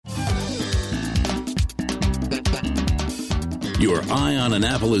Your Eye on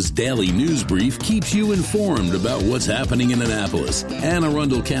Annapolis daily news brief keeps you informed about what's happening in Annapolis, Anne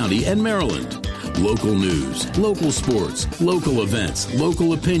Arundel County, and Maryland. Local news, local sports, local events,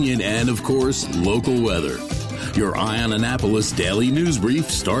 local opinion, and, of course, local weather. Your Eye on Annapolis daily news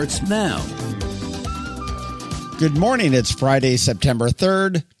brief starts now. Good morning. It's Friday, September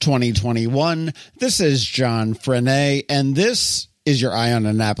 3rd, 2021. This is John Frenaye, and this is your Eye on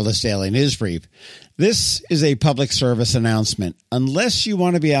Annapolis daily news brief. This is a public service announcement. Unless you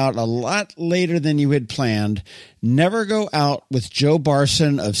want to be out a lot later than you had planned, never go out with Joe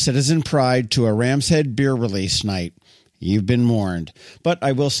Barson of Citizen Pride to a Ram's Head beer release night. You've been warned. But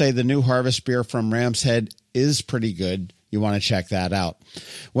I will say the new harvest beer from Ram's Head is pretty good. You want to check that out.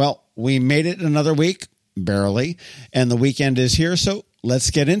 Well, we made it another week, barely, and the weekend is here, so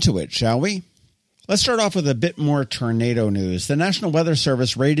let's get into it, shall we? Let's start off with a bit more tornado news. The National Weather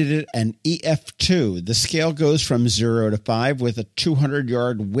Service rated it an EF2. The scale goes from 0 to 5 with a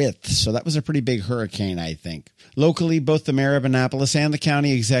 200-yard width, so that was a pretty big hurricane, I think. Locally, both the mayor of Annapolis and the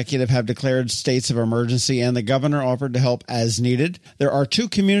county executive have declared states of emergency, and the governor offered to help as needed. There are 2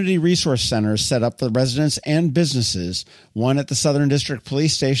 community resource centers set up for residents and businesses, one at the Southern District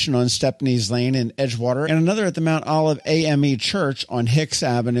Police Station on Stepney's Lane in Edgewater, and another at the Mount Olive AME Church on Hicks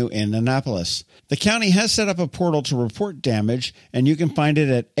Avenue in Annapolis. The county has set up a portal to report damage, and you can find it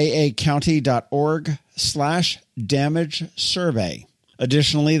at aacounty.org/damage survey.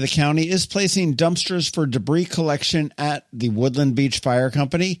 Additionally, the county is placing dumpsters for debris collection at the Woodland Beach Fire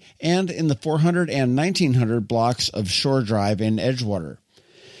Company and in the 400 and 1900 blocks of Shore Drive in Edgewater.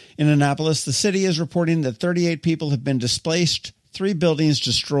 In Annapolis, the city is reporting that 38 people have been displaced, 3 buildings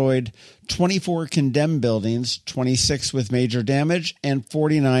destroyed, 24 condemned buildings, 26 with major damage, and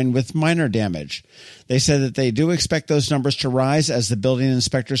 49 with minor damage. They said that they do expect those numbers to rise as the building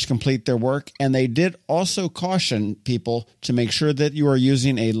inspectors complete their work, and they did also caution people to make sure that you are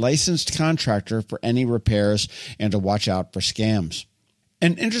using a licensed contractor for any repairs and to watch out for scams.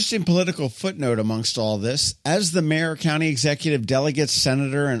 An interesting political footnote amongst all this, as the mayor, county executive, delegates,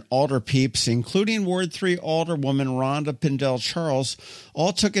 senator, and alder peeps, including Ward 3 Alderwoman Rhonda Pindell Charles,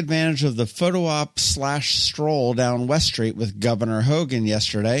 all took advantage of the photo op/stroll down West Street with Governor Hogan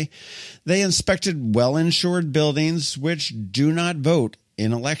yesterday. They inspected well-insured buildings which do not vote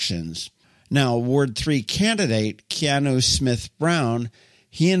in elections. Now, Ward 3 candidate Keanu Smith Brown,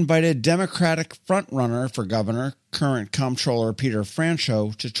 he invited Democratic frontrunner for governor, current comptroller Peter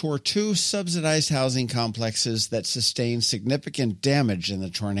Franchot, to tour 2 subsidized housing complexes that sustained significant damage in the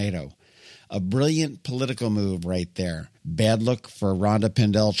tornado. A brilliant political move right there. Bad look for Rhonda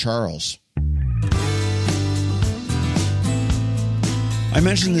Pindell Charles. I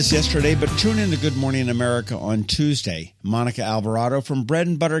mentioned this yesterday, but tune in to Good Morning America on Tuesday. Monica Alvarado from Bread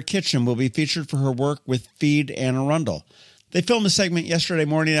and Butter Kitchen will be featured for her work with Feed Anne Arundel. They filmed a segment yesterday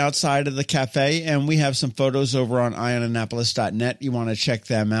morning outside of the cafe, and we have some photos over on eyeonannapolis.net. You want to check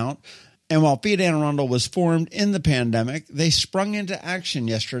them out. And while Feed Anne Arundel was formed in the pandemic, they sprung into action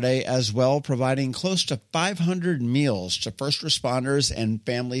yesterday as well, providing close to 500 meals to first responders and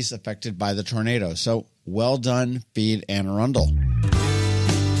families affected by the tornado. So well done, Feed Anne Arundel.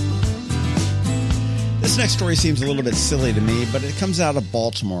 This next story seems a little bit silly to me, but it comes out of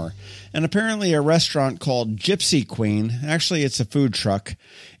Baltimore. And apparently a restaurant called Gypsy Queen, actually it's a food truck,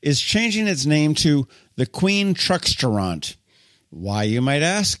 is changing its name to the Queen Trucksterant. Why, you might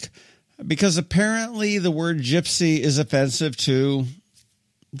ask? Because apparently the word gypsy is offensive to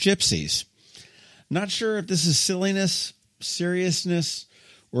gypsies. Not sure if this is silliness, seriousness,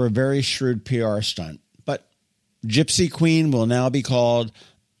 or a very shrewd PR stunt. But Gypsy Queen will now be called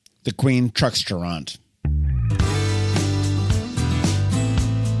the Queen Trucksterant.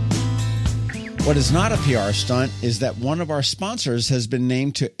 What is not a PR stunt is that one of our sponsors has been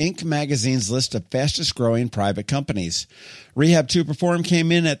named to Inc. magazine's list of fastest growing private companies. Rehab 2 Perform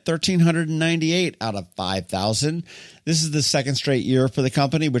came in at 1,398 out of 5,000. This is the second straight year for the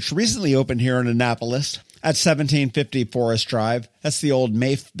company, which recently opened here in Annapolis at 1750 Forest Drive. That's the old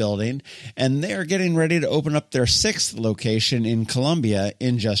MAFE building. And they are getting ready to open up their 6th location in Columbia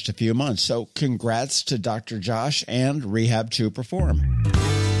in just a few months. So congrats to Dr. Josh and Rehab 2 Perform.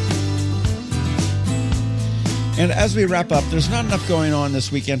 And as we wrap up, there's not enough going on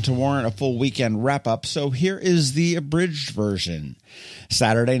this weekend to warrant a full weekend wrap-up, so here is the abridged version.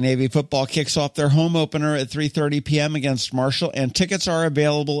 Saturday, Navy football kicks off their home opener at 3:30 p.m. against Marshall, and tickets are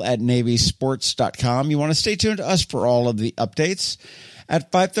available at navysports.com. You want to stay tuned to us for all of the updates. At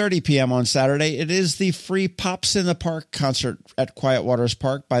 5:30 p.m. on Saturday, it is the free Pops in the Park concert at Quiet Waters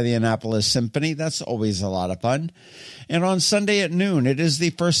Park by the Annapolis Symphony. That's always a lot of fun. And on Sunday at noon, it is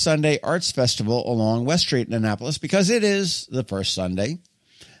the First Sunday Arts Festival along West Street in Annapolis, because it is the first Sunday.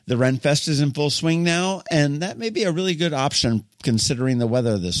 The Ren Fest is in full swing now, and that may be a really good option considering the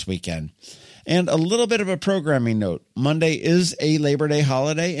weather this weekend. And a little bit of a programming note. Monday is a Labor Day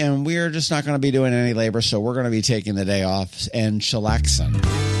holiday, and we are just not going to be doing any labor, so we're going to be taking the day off and chillaxing.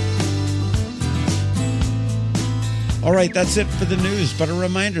 All right, that's it for the news, but a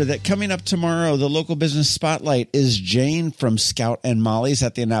reminder that coming up tomorrow, the local business spotlight is Jane from Scout and Molly's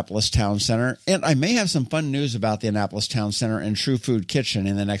at the Annapolis Town Center, and I may have some fun news about the Annapolis Town Center and True Food Kitchen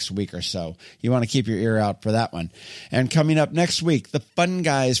in the next week or so. You want to keep your ear out for that one. And coming up next week, the fun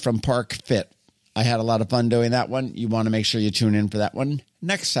guys from Park Fit. I had a lot of fun doing that one. You want to make sure you tune in for that one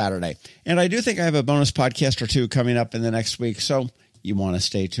next Saturday. And I do think I have a bonus podcast or two coming up in the next week, so you want to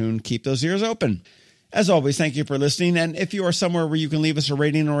stay tuned. Keep those ears open. As always, thank you for listening, and if you are somewhere where you can leave us a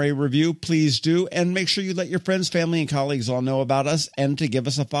rating or a review, please do, and make sure you let your friends, family, and colleagues all know about us and to give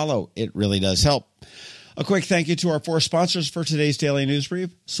us a follow. It really does help. A quick thank you to our four sponsors for today's Daily News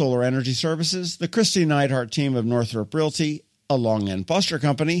Brief: Solar Energy Services, the Christy Neidhart team of Northrop Realty, a Long and Foster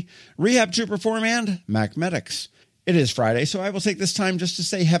Company, Rehab to Perform, and Mac Medics. It is Friday, so I will take this time just to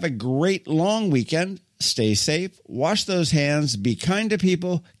say have a great long weekend. Stay safe, wash those hands, be kind to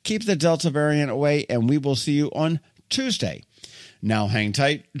people, keep the Delta variant away, and we will see you on Tuesday. Now hang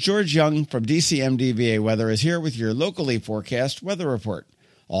tight. George Young from DCMDVA Weather is here with your locally forecast weather report.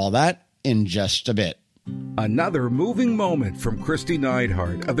 All that in just a bit. Another moving moment from Christy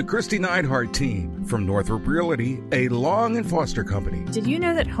Neidhart of the Christy Neidhart team from Northrop Realty, a Long and Foster Company. Did you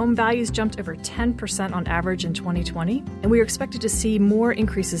know that home values jumped over 10% on average in 2020? And we are expected to see more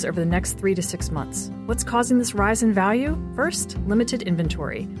increases over the next 3 to 6 months. What's causing this rise in value? First, limited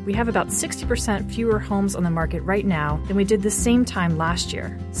inventory. We have about 60% fewer homes on the market right now than we did the same time last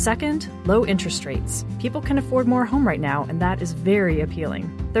year. Second, low interest rates. People can afford more home right now, and that is very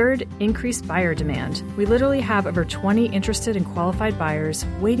appealing. Third, increased buyer demand. We literally have over 20 interested and qualified buyers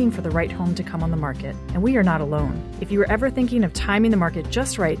waiting for the right home to come on the market, and we are not alone. If you were ever thinking of timing the market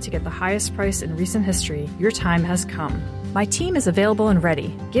just right to get the highest price in recent history, your time has come. My team is available and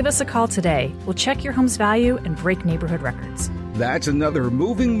ready. Give us a call today. We'll check your home's value and break neighborhood records. That's another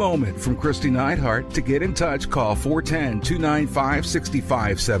moving moment from Christy Neidhart. To get in touch, call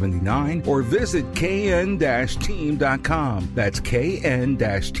 410-295-6579 or visit kn-team.com. That's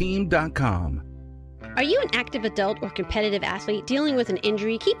kn-team.com. Are you an active adult or competitive athlete dealing with an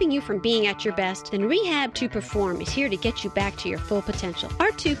injury keeping you from being at your best? Then Rehab to Perform is here to get you back to your full potential.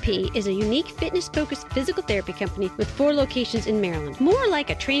 R2P is a unique fitness-focused physical therapy company with 4 locations in Maryland. More like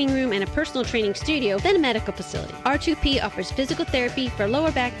a training room and a personal training studio than a medical facility. R2P offers physical therapy for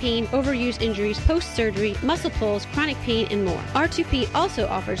lower back pain, overuse injuries, post-surgery, muscle pulls, chronic pain, and more. R2P also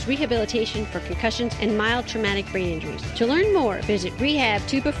offers rehabilitation for concussions and mild traumatic brain injuries. To learn more, visit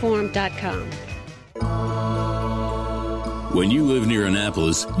rehabtoperform.com. When you live near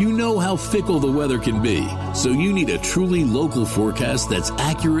Annapolis, you know how fickle the weather can be. So you need a truly local forecast that's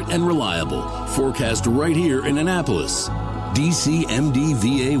accurate and reliable. Forecast right here in Annapolis.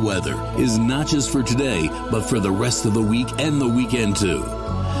 DCMDVA Weather is not just for today, but for the rest of the week and the weekend too.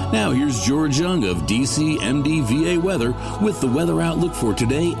 Now here's George Young of DCMDVA Weather with the weather outlook for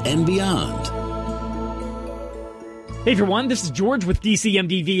today and beyond. Hey everyone, this is George with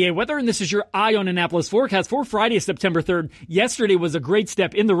DCMDVA Weather, and this is your Eye on Annapolis forecast for Friday, September 3rd. Yesterday was a great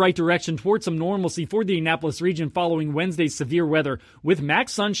step in the right direction towards some normalcy for the Annapolis region following Wednesday's severe weather, with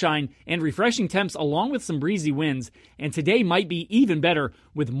max sunshine and refreshing temps along with some breezy winds. And today might be even better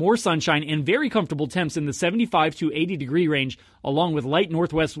with more sunshine and very comfortable temps in the 75 to 80 degree range, along with light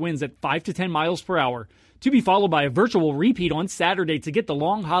northwest winds at 5 to 10 miles per hour. To be followed by a virtual repeat on Saturday to get the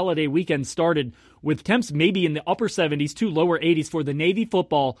long holiday weekend started, with temps maybe in the upper 70s to lower 80s for the Navy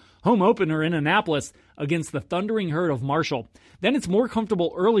football home opener in Annapolis against the thundering herd of Marshall. Then it's more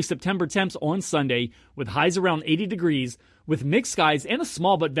comfortable early September temps on Sunday with highs around 80 degrees, with mixed skies and a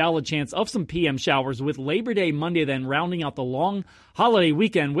small but valid chance of some PM showers, with Labor Day Monday then rounding out the long holiday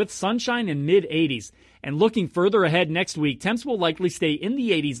weekend with sunshine in mid-80s. And looking further ahead next week, temps will likely stay in the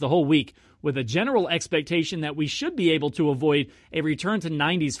 80s the whole week, with a general expectation that we should be able to avoid a return to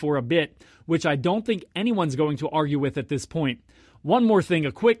 90s for a bit, which I don't think anyone's going to argue with at this point. One more thing,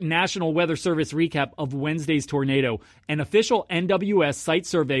 a quick National Weather Service recap of Wednesday's tornado. An official NWS site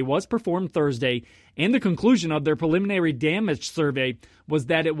survey was performed Thursday, and the conclusion of their preliminary damage survey was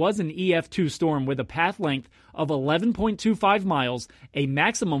that it was an EF2 storm with a path length of 11.25 miles, a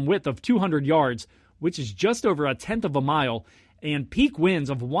maximum width of 200 yards, which is just over a tenth of a mile, and peak winds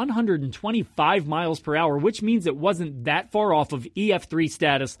of 125 miles per hour, which means it wasn't that far off of EF3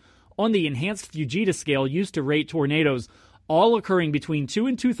 status on the enhanced Fujita scale used to rate tornadoes, all occurring between 2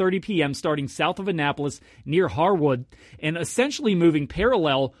 and 2:30 p.m. starting south of Annapolis near Harwood, and essentially moving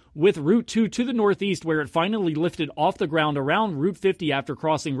parallel with Route 2 to the northeast, where it finally lifted off the ground around Route 50 after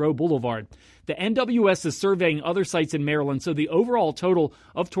crossing Roe Boulevard. The NWS is surveying other sites in Maryland, so the overall total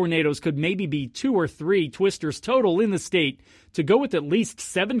of tornadoes could maybe be 2 or 3 twisters total in the state, to go with at least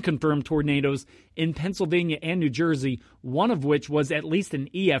 7 confirmed tornadoes in Pennsylvania and New Jersey, one of which was at least an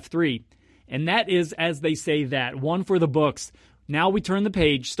EF3. And that is, as they say, that one for the books. Now we turn the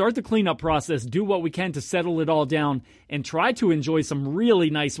page, start the cleanup process, do what we can to settle it all down, and try to enjoy some really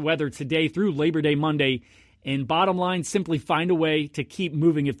nice weather today through Labor Day Monday. And bottom line, simply find a way to keep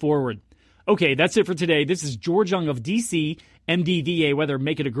moving it forward. Okay, that's it for today. This is George Young of DC MDVA Weather.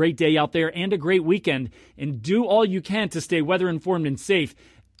 Make it a great day out there and a great weekend. And do all you can to stay weather informed and safe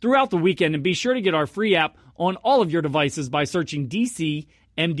throughout the weekend. And be sure to get our free app on all of your devices by searching DC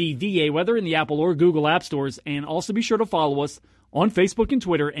MDVA Weather in the Apple or Google App Stores. And also be sure to follow us on Facebook and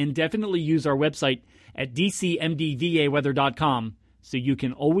Twitter, and definitely use our website at dcmdvaweather.com so you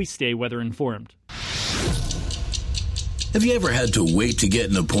can always stay weather informed. Have you ever had to wait to get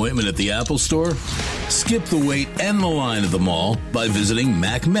an appointment at the Apple Store? Skip the wait and the line at the mall by visiting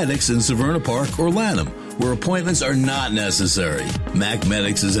Mac Medics in Severna Park or Lanham, where appointments are not necessary. Mac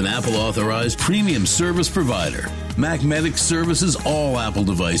Medics is an Apple-authorized premium service provider. Mac Medics services all Apple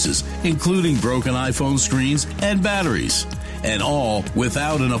devices, including broken iPhone screens and batteries, and all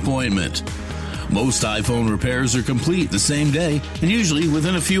without an appointment. Most iPhone repairs are complete the same day and usually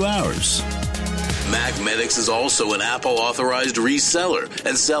within a few hours. Mac Medics is also an Apple-authorized reseller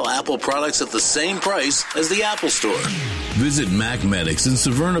and sell Apple products at the same price as the Apple Store. Visit Mac Medics in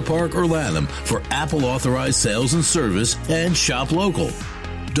Severna Park or Lanham for Apple-authorized sales and service, and shop local.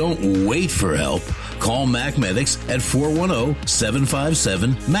 Don't wait for help. Call Mac Medics at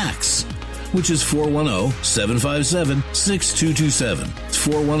 410-757-MAX, which is 410-757-6227. It's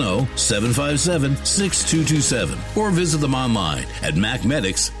 410-757-6227. Or visit them online at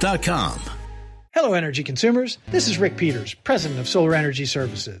macmedics.com. Hello, energy consumers. This is Rick Peters, president of Solar Energy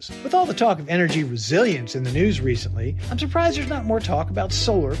Services. With all the talk of energy resilience in the news recently, I'm surprised there's not more talk about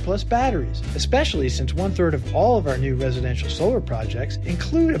solar plus batteries, especially since 1/3 of all of our new residential solar projects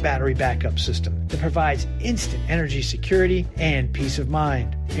include a battery backup system that provides instant energy security and peace of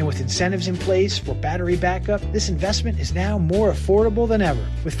mind. And with incentives in place for battery backup, this investment is now more affordable than ever.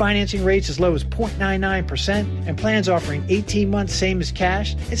 With financing rates as low as 0.99% and plans offering 18 months same as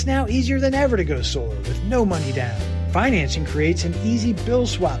cash, it's now easier than ever to go solar with no money down. Financing creates an easy bill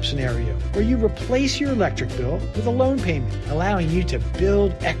swap scenario where you replace your electric bill with a loan payment, allowing you to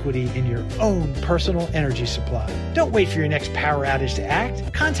build equity in your own personal energy supply. Don't wait for your next power outage to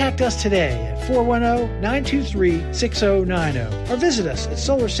act. Contact us today at 410-923-6090 or visit us at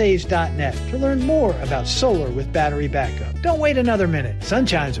solarsaves.net to learn more about solar with battery backup. Don't wait another minute.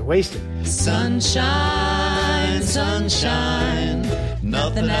 Sunshine's are wasted. Sunshine, sunshine,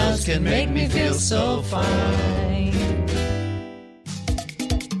 nothing else can make me feel so fine.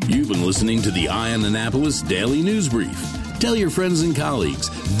 You've been listening to the Eye on Annapolis Daily News Brief. Tell your friends and colleagues,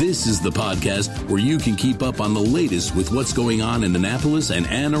 this is the podcast where you can keep up on the latest with what's going on in Annapolis and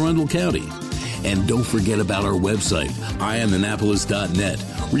Anne Arundel County. And don't forget about our website, eyeonannapolis.net,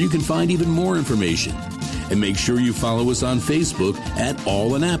 where you can find even more information. And make sure you follow us on Facebook at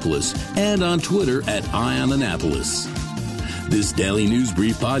All Annapolis and on Twitter at Eye on Annapolis. This Daily News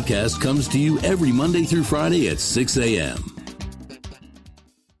Brief podcast comes to you every Monday through Friday at 6 a.m.